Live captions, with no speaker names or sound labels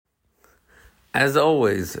As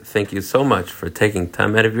always, thank you so much for taking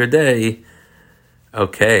time out of your day.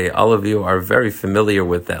 Okay, all of you are very familiar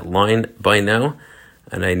with that line by now,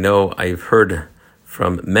 and I know I've heard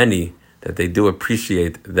from many that they do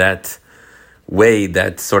appreciate that way,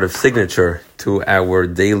 that sort of signature to our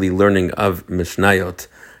daily learning of Mishnayot.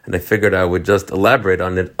 And I figured I would just elaborate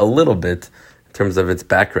on it a little bit in terms of its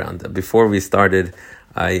background. Before we started,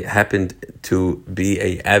 I happened to be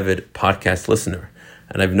an avid podcast listener,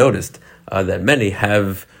 and I've noticed that many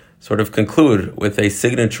have sort of concluded with a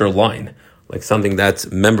signature line, like something that's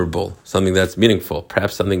memorable, something that's meaningful,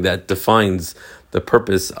 perhaps something that defines the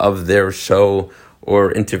purpose of their show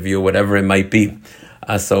or interview, whatever it might be.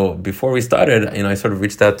 So before we started, I sort of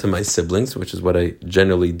reached out to my siblings, which is what I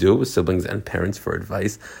generally do with siblings and parents, for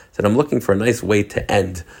advice. Said, I'm looking for a nice way to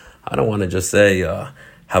end. I don't want to just say,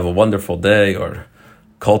 have a wonderful day or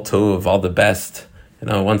kol tov, all the best.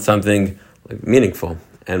 I want something like meaningful.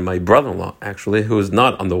 And my brother-in-law, actually, who is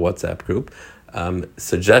not on the WhatsApp group,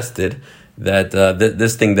 suggested that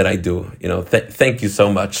this thing that I do, thank you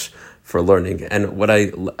so much for learning. And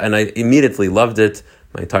I immediately loved it.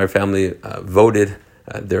 My entire family voted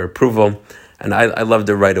their approval, and I loved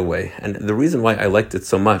it right away. And the reason why I liked it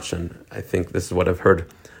so much, and I think this is what I've heard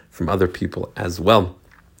from other people as well,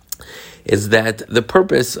 is that the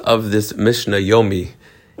purpose of this Mishnah Yomi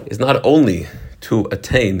is not only to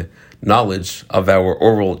attain knowledge of our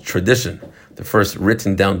oral tradition, the first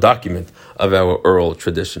written down document of our oral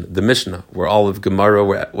tradition, the Mishnah, where all of Gemara,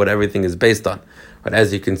 what everything is based on. But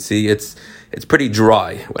as you can see, it's pretty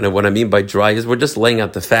dry. What I mean by dry is we're just laying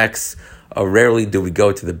out the facts. Rarely do we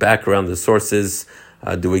go to the background, the sources.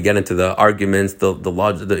 Do we get into the arguments, the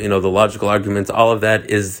logical arguments? All of that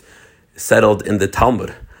is settled in the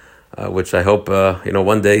Talmud, which I hope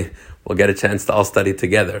one day we'll get a chance to all study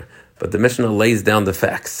together. But the Mishnah lays down the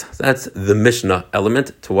facts. That's the Mishnah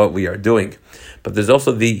element to what we are doing. But there's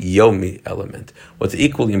also the Yomi element. What's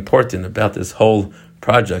equally important about this whole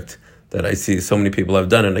project that I see so many people have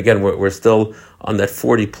done, and again, we're still on that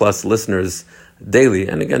 40 plus listeners daily,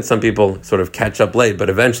 and again, some people sort of catch up late, but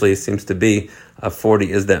eventually it seems to be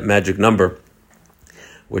 40 is that magic number,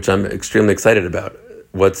 which I'm extremely excited about.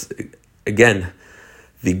 Again,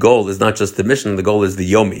 the goal is not just the Mishnah, the goal is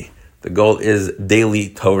the Yomi. The goal is daily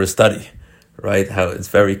Torah study, right? How it's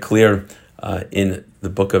very clear in the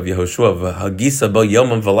book of Yehoshua, Hagisa bo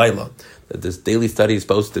yomam v'layla, that this daily study is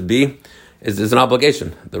supposed to be, is an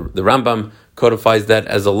obligation. The Rambam codifies that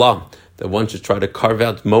as a law, that one should try to carve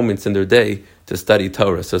out moments in their day to study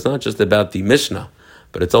Torah. So it's not just about the Mishnah,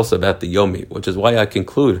 but it's also about the Yomi, which is why I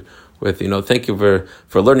conclude with, thank you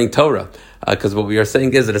for learning Torah. Because what we are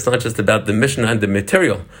saying is that it's not just about the Mishnah and the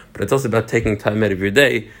material, but it's also about taking time out of your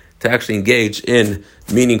day to actually engage in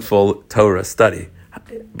meaningful Torah study.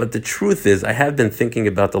 But the truth is, I have been thinking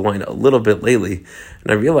about the line a little bit lately,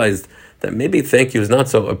 and I realized that maybe thank you is not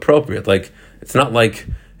so appropriate. Like, it's not like,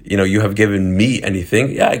 you have given me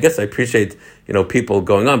anything. Yeah, I guess I appreciate, people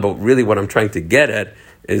going on, but really what I'm trying to get at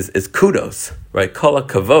is kudos, right? Kol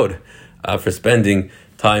kavod for spending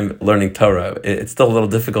time learning Torah. It's still a little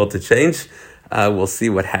difficult to change. We'll see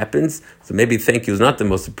what happens. So maybe thank you is not the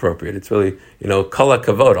most appropriate. It's really, kol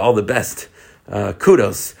kavod, all the best.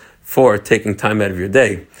 Kudos for taking time out of your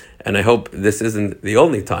day. And I hope this isn't the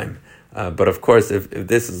only time. But of course, if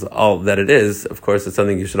this is all that it is, of course, it's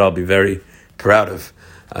something you should all be very proud of.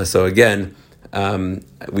 So again,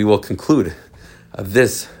 we will conclude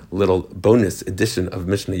this little bonus edition of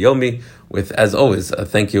Mishnah Yomi with, as always,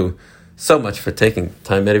 thank you so much for taking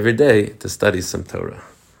time out of your day to study some Torah.